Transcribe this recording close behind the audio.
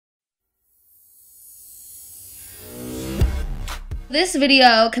This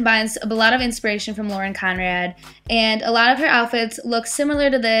video combines a lot of inspiration from Lauren Conrad, and a lot of her outfits look similar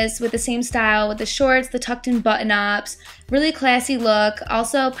to this with the same style, with the shorts, the tucked in button-ups, really classy look,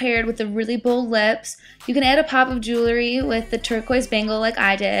 also paired with the really bold lips. You can add a pop of jewelry with the turquoise bangle like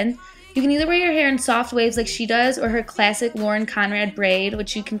I did. You can either wear your hair in soft waves like she does, or her classic Lauren Conrad braid,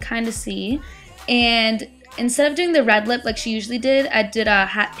 which you can kind of see. And instead of doing the red lip like she usually did, I did a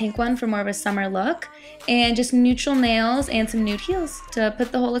hot pink one for more of a summer look. And just neutral nails and some nude heels to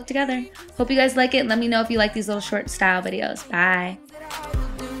put the whole look together. Hope you guys like it. Let me know if you like these little short style videos. Bye.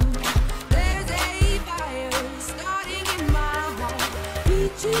 There's a fire starting in my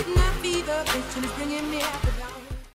heart.